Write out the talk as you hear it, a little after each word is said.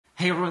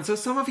Hey everyone, so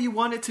some of you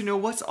wanted to know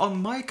what's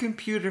on my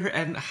computer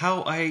and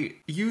how I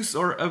use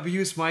or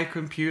abuse my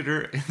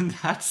computer in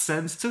that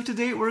sense. So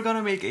today we're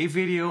gonna make a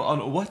video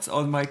on what's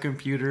on my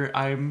computer.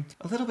 I'm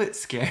a little bit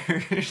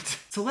scared.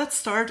 So let's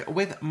start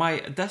with my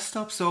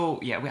desktop. So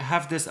yeah, we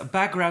have this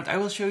background. I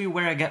will show you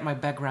where I get my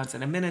backgrounds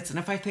in a minute, and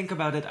if I think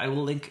about it, I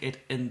will link it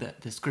in the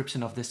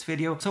description of this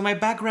video. So my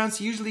backgrounds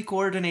usually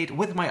coordinate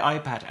with my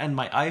iPad and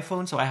my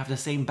iPhone, so I have the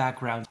same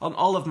background on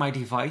all of my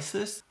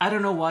devices. I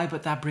don't know why,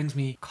 but that brings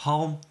me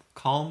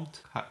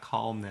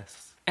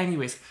calmness.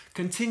 Anyways,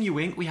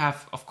 continuing, we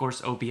have, of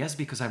course, OBS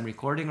because I'm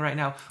recording right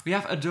now. We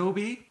have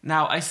Adobe.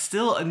 Now, I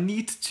still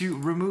need to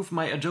remove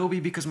my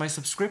Adobe because my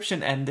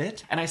subscription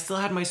ended and I still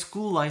had my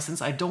school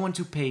license. I don't want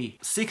to pay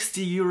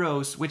 60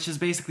 euros, which is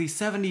basically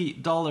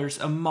 $70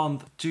 a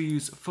month to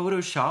use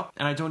Photoshop.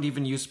 And I don't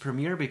even use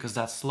Premiere because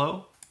that's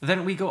slow.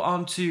 Then we go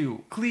on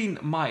to clean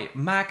my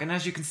Mac, and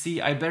as you can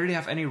see, I barely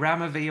have any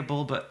RAM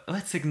available, but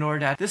let's ignore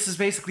that. This is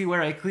basically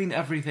where I clean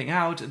everything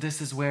out. This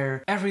is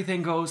where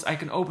everything goes. I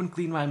can open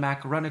clean my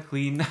Mac, run a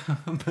clean,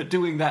 but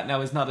doing that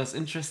now is not as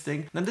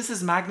interesting. Then this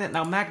is Magnet.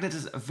 Now Magnet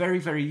is very,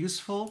 very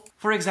useful.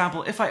 For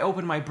example, if I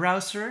open my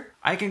browser,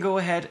 I can go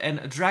ahead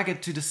and drag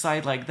it to the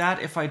side like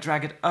that. If I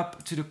drag it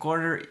up to the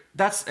corner,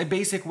 that's a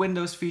basic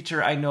Windows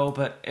feature, I know,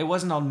 but it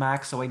wasn't on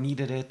Mac, so I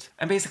needed it.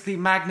 And basically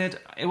Magnet,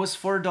 it was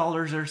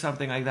 $4 or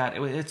something like that.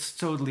 It's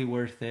totally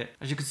worth it.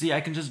 As you can see,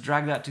 I can just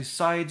drag that to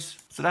sides,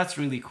 so that's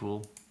really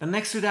cool. And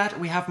next to that,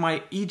 we have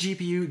my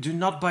eGPU. Do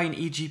not buy an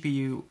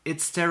eGPU.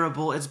 It's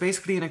terrible. It's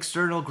basically an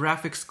external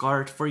graphics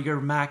card for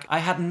your Mac. I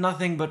had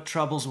nothing but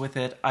troubles with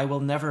it. I will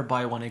never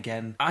buy one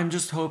again. I'm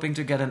just hoping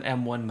to get an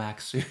M1 Mac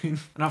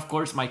soon. And of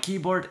course, my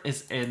keyboard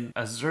is in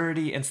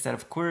Azurity instead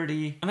of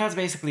QWERTY. And that's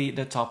basically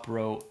the top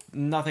row.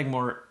 Nothing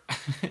more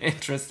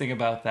interesting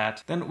about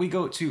that. Then we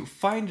go to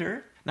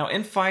Finder. Now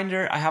in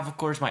Finder, I have of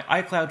course my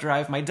iCloud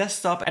drive, my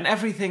desktop, and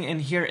everything in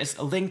here is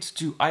linked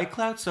to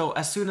iCloud. So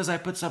as soon as I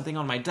put something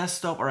on my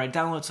desktop or I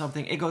download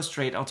something, it goes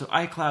straight onto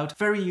iCloud.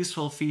 Very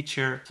useful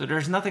feature. So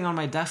there's nothing on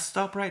my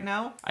desktop right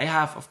now. I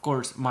have of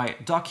course my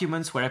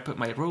documents where I put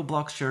my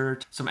Roblox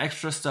shirt, some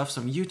extra stuff,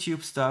 some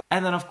YouTube stuff,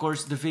 and then of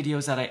course the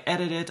videos that I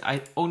edited.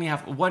 I only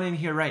have one in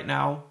here right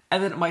now.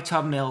 And then my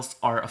thumbnails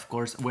are of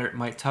course where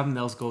my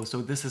thumbnails go.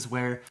 So this is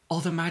where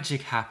all the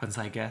magic happens,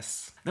 I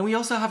guess. Then we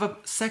also have a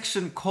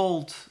section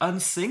called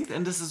Unsynced,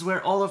 and this is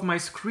where all of my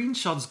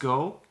screenshots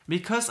go.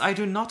 Because I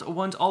do not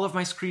want all of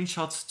my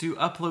screenshots to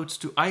upload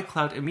to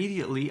iCloud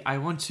immediately, I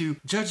want to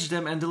judge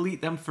them and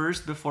delete them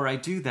first before I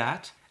do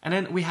that. And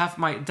then we have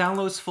my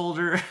downloads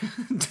folder.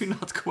 Do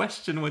not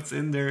question what's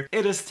in there.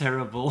 It is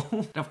terrible.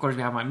 And of course,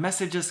 we have my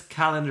messages,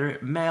 calendar,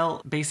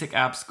 mail, basic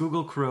apps,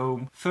 Google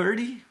Chrome.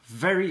 30?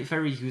 Very,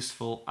 very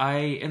useful. I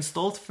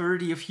installed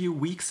 30 a few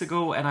weeks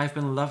ago and I've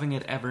been loving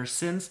it ever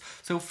since.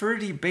 So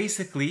 30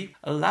 basically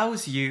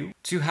allows you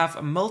to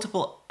have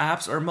multiple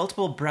apps or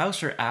multiple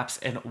browser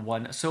apps in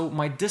one. So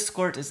my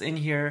Discord is in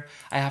here.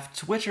 I have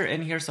Twitter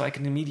in here so I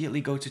can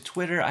immediately go to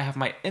Twitter. I have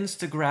my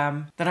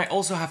Instagram. Then I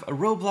also have a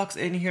Roblox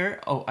in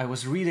here. Oh, I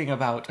was reading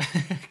about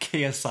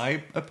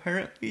KSI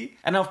apparently.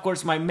 And of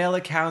course my mail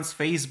accounts,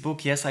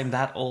 Facebook. Yes, I'm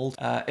that old.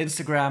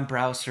 Instagram,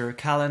 browser,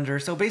 calendar.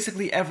 So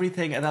basically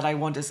everything that I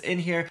want is in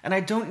here, and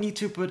I don't need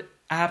to put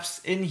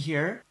apps in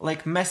here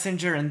like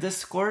Messenger and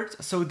Discord,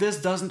 so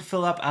this doesn't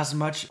fill up as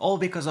much, all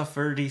because of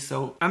 30.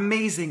 So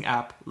amazing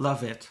app,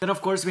 love it. Then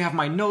of course we have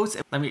my notes.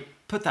 Let me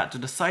put that to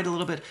the side a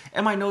little bit.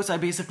 In my notes I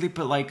basically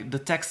put like the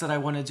text that I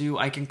want to do.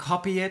 I can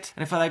copy it,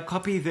 and if I like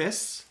copy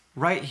this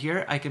right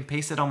here, I can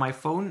paste it on my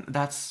phone.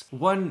 That's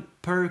one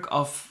perk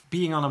of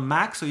being on a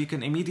Mac, so you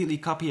can immediately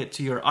copy it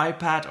to your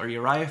iPad or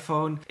your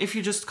iPhone. If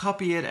you just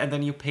copy it and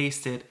then you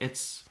paste it,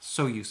 it's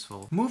so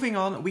useful. Moving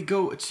on, we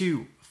go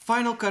to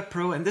Final Cut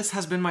Pro, and this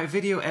has been my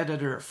video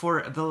editor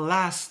for the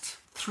last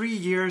 3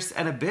 years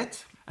and a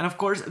bit. And of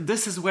course,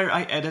 this is where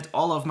I edit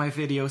all of my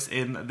videos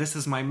in. This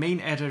is my main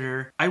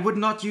editor. I would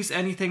not use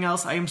anything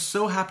else. I am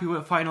so happy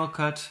with Final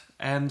Cut.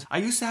 And I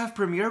used to have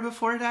Premiere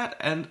before that,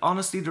 and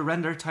honestly the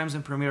render times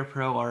in Premiere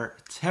Pro are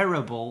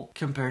terrible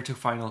compared to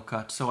Final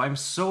Cut. So I'm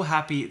so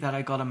happy that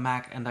I got a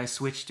Mac and I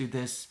switched to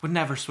this. Would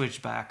never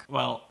switch back.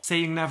 Well,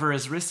 saying never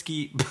is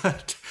risky,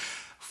 but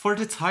for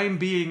the time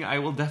being, I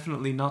will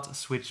definitely not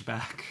switch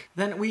back.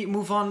 Then we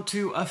move on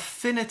to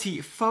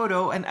Affinity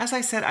Photo. And as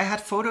I said, I had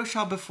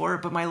Photoshop before,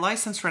 but my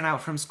license ran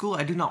out from school.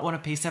 I do not want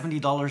to pay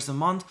 $70 a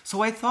month.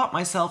 So I thought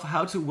myself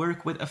how to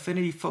work with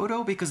Affinity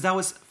Photo, because that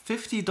was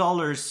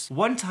 $50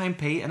 one-time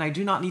pay, and I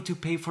do not need to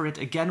pay for it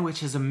again,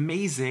 which is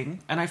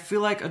amazing. And I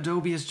feel like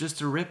Adobe is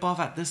just a ripoff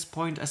at this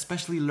point,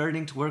 especially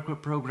learning to work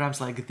with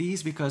programs like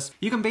these, because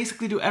you can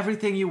basically do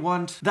everything you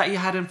want that you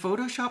had in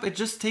Photoshop. It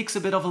just takes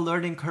a bit of a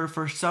learning curve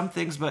for some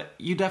things, but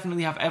you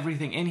definitely have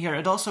everything in here.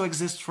 It also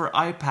exists for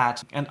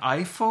iPad and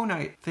iPhone,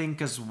 I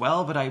think, as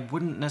well, but I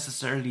wouldn't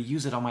necessarily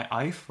use it on my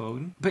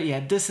iPhone. But yeah,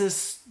 this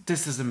is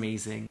This is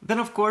amazing. Then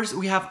of course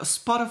we have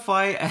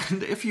Spotify,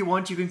 and if you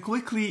want you can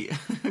quickly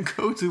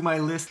go to my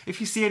list. If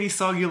you see any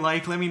song you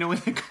like, let me know in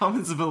the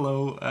comments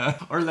below,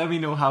 or let me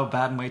know how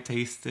bad my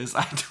taste is.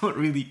 I don't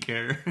really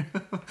care.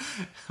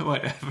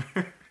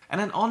 Whatever. And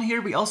then on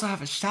here we also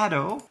have a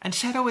Shadow, and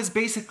Shadow is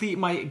basically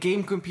my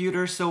game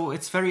computer, so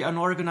it's very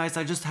unorganized.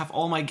 I just have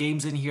all my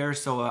games in here.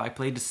 So I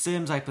play The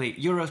Sims, I play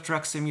Euro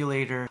Truck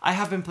Simulator. I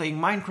have been playing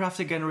Minecraft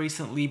again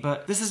recently,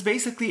 but this is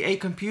basically a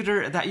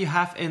computer that you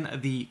have in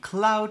the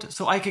cloud,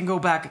 so I can go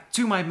back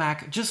to my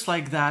Mac just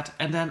like that,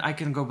 and then I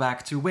can go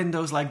back to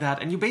Windows like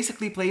that, and you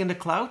basically play in the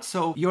cloud,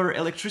 so your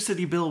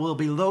electricity bill will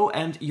be low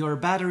and your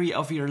battery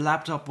of your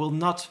laptop will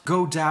not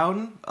go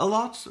down a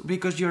lot,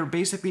 because you're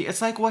basically,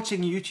 it's like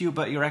watching YouTube,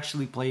 but you're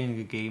actually playing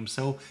a game.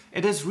 So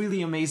it is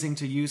really amazing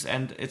to use,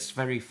 and it's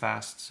very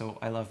fast, so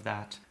I love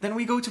that. Then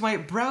we go to my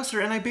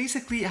browser, and I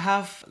basically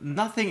have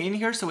nothing in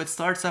here, so it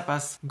starts up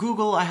as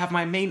Google. I have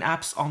my main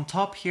apps on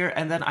top here,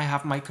 and then I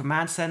have my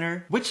command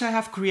center, which I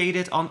have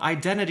created on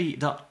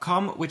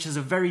identity.com, which is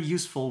a very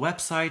useful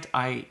website.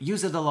 I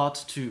use it a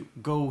lot to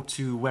go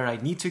to where I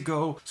need to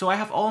go. So I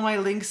have all my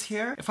links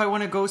here. If I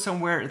want to go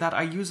somewhere that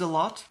I use a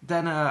lot,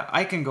 then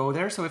I can go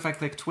there. So if I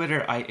click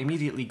Twitter, I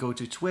immediately go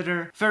to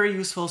Twitter. Very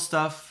useful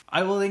stuff.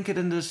 I will link it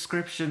in the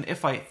description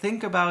if I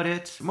think about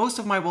it. Most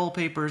of my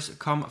wallpapers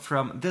come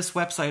from this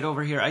website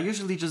over here. I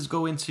usually just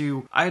go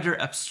into either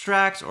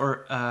abstract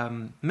or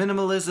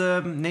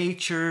minimalism,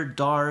 nature,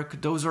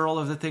 dark. Those are all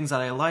of the things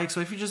that I like. So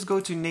if you just go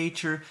to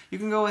nature, you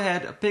can go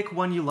ahead, pick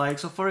one you like.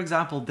 So for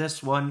example,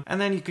 this one, and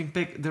then you can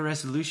pick the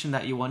resolution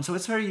that you want. So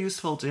it's very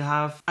useful to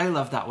have. I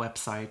love that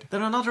website.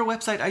 Then another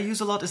website I use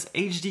a lot is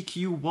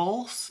HDQ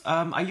Walls.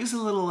 I use a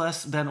little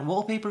less than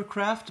Wallpaper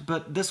Craft,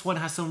 but this one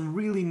has some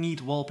really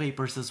neat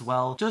wallpapers as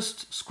well.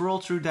 Just scroll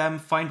through them,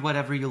 find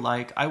whatever you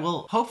like. I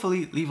will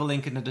hopefully leave a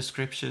link in the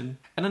description.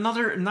 And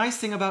another nice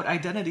thing about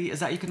Identity is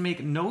that you can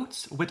make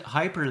notes with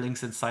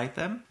hyperlinks inside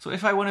them. So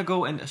if I want to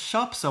go and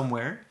shop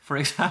somewhere, for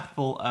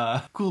example,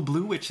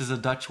 Coolblue, which is a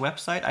Dutch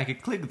website, I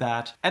could click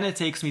that and it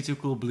takes me to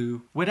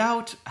Coolblue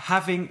without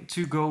having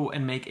to go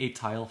and make a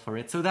tile for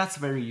it. So that's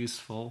very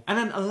useful. And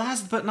then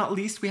last but not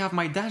least, we have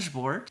my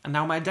dashboard. And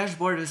now my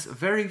dashboard is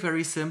very,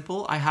 very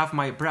simple. I have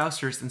my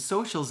browsers and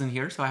socials in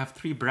here. So I have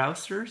 3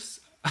 browsers.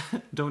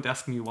 Don't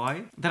ask me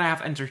why. Then I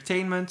have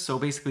entertainment, so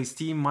basically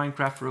Steam,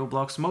 Minecraft,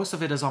 Roblox. Most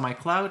of it is on my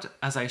cloud,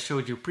 as I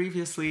showed you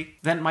previously.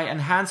 Then my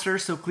enhancer,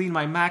 so clean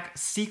my Mac.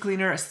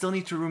 CCleaner, I still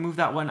need to remove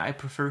that one. I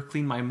prefer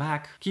clean my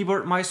Mac.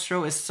 Keyboard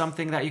Maestro is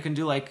something that you can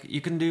do, like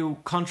you can do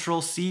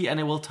Control-C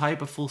and it will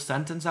type a full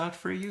sentence out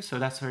for you, so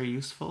that's very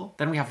useful.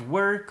 Then we have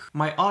work,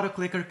 my auto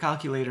clicker,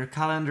 calculator,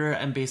 calendar,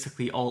 and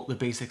basically all the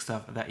basic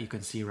stuff that you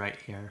can see right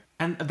here.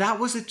 And that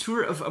was a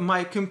tour of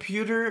my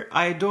computer.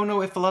 I don't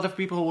know if a lot of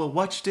people will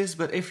watch this,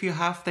 but if you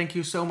have, thank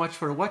you so much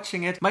for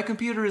watching it. My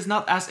computer is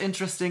not as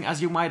interesting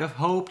as you might have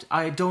hoped.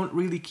 I don't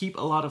really keep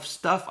a lot of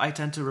stuff. I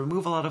tend to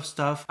remove a lot of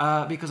stuff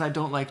because I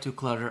don't like to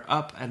clutter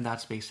up, and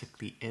that's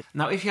basically it.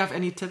 Now, if you have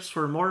any tips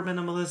for more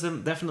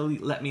minimalism, definitely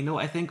let me know.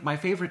 I think my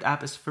favorite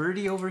app is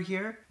Ferdy over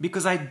here,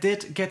 because I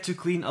did get to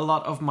clean a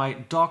lot of my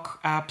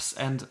doc apps,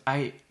 and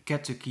I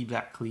get to keep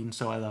that clean,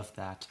 so I love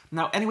that.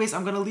 Now, anyways,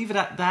 I'm gonna leave it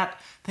at that.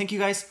 Thank you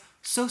guys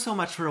so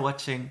much for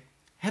watching.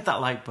 Hit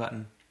that like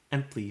button,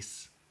 and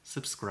please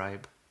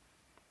subscribe.